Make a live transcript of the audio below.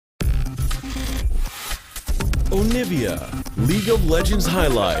Onivia, League of Legends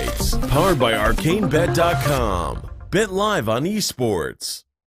highlights, powered by ArcaneBet.com. Bet live on esports.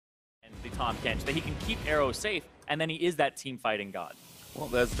 And the Tahm Kench, that he can keep Arrow safe, and then he is that team fighting god. Well,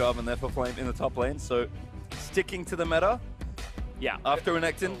 there's Jarvan there for Flame in the top lane, so sticking to the meta. Yeah. After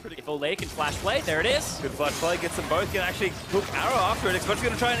Renekton. If Olay can flash play, there it is. Good flash play, gets them both, can actually hook Arrow after it. Xpecial's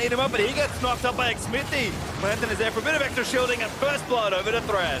going to try and eat him up, but he gets knocked up by Xmithy. Lantern is there for a bit of extra shielding, and first blood over to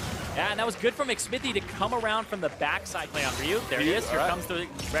Thresh. Yeah, and that was good from Xmithy to come around from the backside play on Ryu. There he is. Here comes the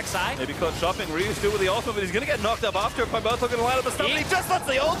Rex side. Maybe caught shopping. Ryu still with the ultimate, but he's going to get knocked up after. Pybelta going to line up the stun, but he just lets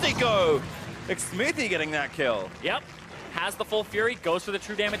the ulti go. Xmithy getting that kill. Yep. Has the full fury, goes for the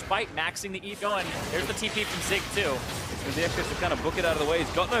true damage bite, maxing the eco, and there's the TP from Zig too. It's the extra to kind of book it out of the way.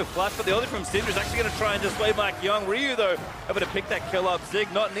 He's got no flash, but the ulti from Syndra is actually going to try and display Mike Young. Ryu, though, able to pick that kill up.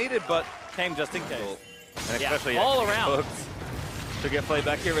 Zig not needed, but came just in case. And especially all around. To get played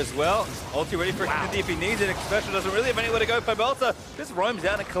back here as well. Ulti ready for Xmithy if he needs it. Xpecial doesn't really have anywhere to go. Pybelta just roams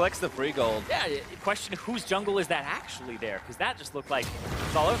down and collects the free gold. Yeah, question whose jungle is that actually there? Because that just looked like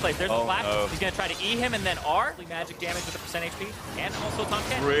it's all over the place. There's the flash. No. He's going to try to E him and then R. Magic damage with the % HP. And also Tahm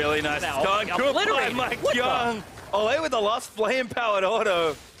Kench. Really nice stun. Good play, Mike Young. Olay with the lost flame-powered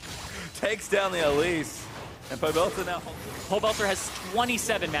auto. Takes down the Elise. And Pybelta now. Pybelta has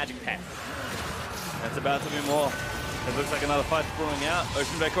 27 magic pen. That's about to be more. It looks like another fight brewing out.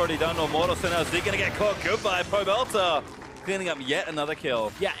 Oceanbeck already done to Immortals, so now Zeke gonna get caught. Goodbye, Pybelta. Cleaning up yet another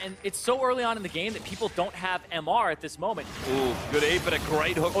kill. Yeah, and it's so early on in the game that people don't have MR at this moment. Ooh, good eat, but a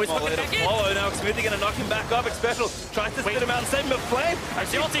great hook from Olay to follow. Now Xmithy gonna knock him back up. Xpecial tries to spit him out and save him, but Flame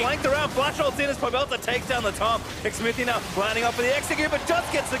actually flanked around. Flash ult in as Pybelta takes down the Tahm. Xmithy now lining up for the execute, but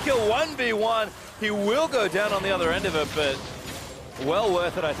just gets the kill 1v1. He will go down on the other end of it, but well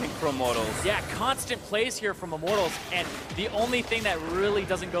worth it, I think, for Immortals. Yeah, constant plays here from Immortals, and the only thing that really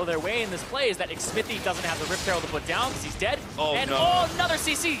doesn't go their way in this play is that Xmithy doesn't have the Rift Herald to put down because he's dead. Oh, and no. Another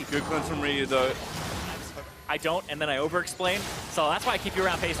CC! Good cleanse from Ryu, though. I don't, and then I over-explain, so that's why I keep you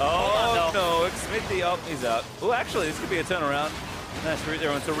around pace. Oh, no, Xmithy up, he's out. Oh, actually, this could be a turnaround. Nice route there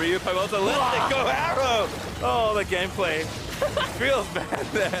onto Ryu. Pybelta lets it go, Arrow! Oh, the gameplay feels bad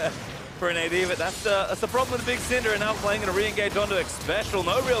there for an AD, but that's the problem with the big Cinder, and now playing going to re-engage onto Xpecial.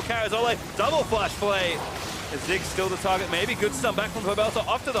 No real carries. Olay, double flash play. Zig's still the target. Maybe good stun back from Pybelta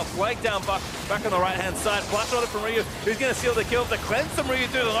off to the flank down back on the right-hand side. Flash on it from Ryu, who's going to seal the kill. The cleanse from Ryu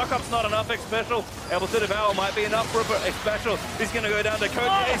too. The knockup's not enough. Xpecial able to devour might be enough for Xpecial. He's going to go down to Cody.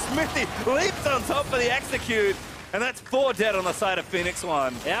 Xmithy leaps on top for the execute, and that's 4 dead on the side of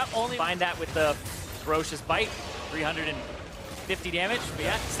Phoenix1. Yeah, only find that with the ferocious bite. 350 damage, but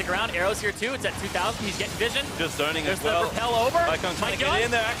yeah, stick around. Arrow's here too. It's at 2,000. He's getting vision. Just zoning There's as well. the repel over. Mike Young get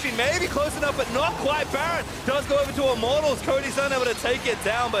in there. Actually, maybe close enough, but not quite. Baron does go over to Immortals. Cody's unable to take it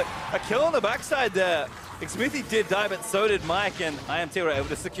down, but a kill on the backside there. Xmithy did die, but so did Mike, and IMT were able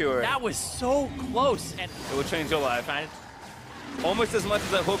to secure it. That was so close, and it will change your life. Almost as much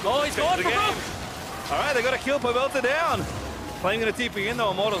as that hook. Oh, he's going for broke. All right, they got to kill Pybelta down. Playing going to TP in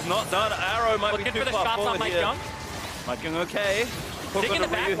though. Immortals not done. Arrow might be too far forward Mike here. Young. Mike Young okay. Hook Zig in the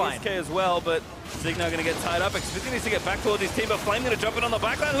back line. K as well, but Zig now going to get tied up. Xmithy needs to get back towards his team, but Flame going to jump in on the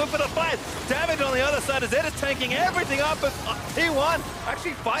back line. Hook for the fight. Damage on the other side as they're just tanking everything up, but T1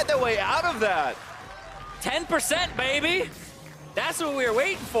 actually fight their way out of that. 10%, baby. That's what we were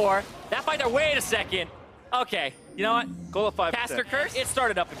waiting for. That fight, wait a second. Okay, you know what? Call it 5%. Caster Curse, it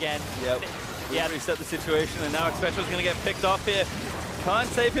started up again. Yep. Yeah, reset the situation, and now Xpecial's going to get picked off here. Can't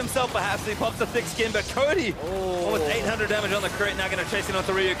save himself, perhaps. He pops a thick skin, but Cody, almost 800 damage on the crit, now going to chase it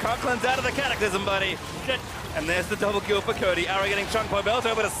onto Ryu. Can't cleanse out of the Cataclysm, buddy. Good. And there's the double kill for Cody. Arrow getting chunked by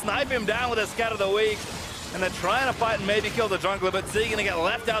Pybelta, able to snipe him down with a Scatter the Weak. And they're trying to fight and maybe kill the jungler, but Z going to get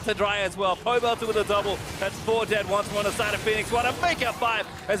left out to dry as well. Pybelta with a double. That's 4 dead once more on the side of Phoenix1. A fake out 5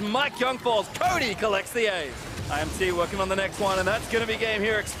 as Mike Young falls. Cody collects the ace. IMT working on the next one, and that's going to be game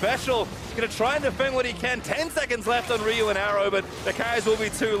here. Xpecial going to try and defend what he can. 10 seconds left on Ryu and Arrow, but the carries will be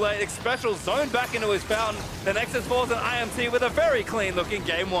too late. Xpecial zoned back into his fountain. The Nexus falls on IMT with a very clean-looking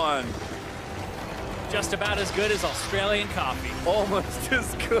game 1. Just about as good as Australian coffee. Almost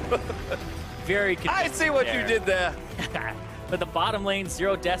as good. Very convincing. I see what you did there. But the bottom lane,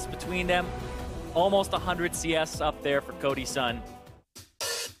 0 deaths between them. Almost 100 CS up there for Cody's son.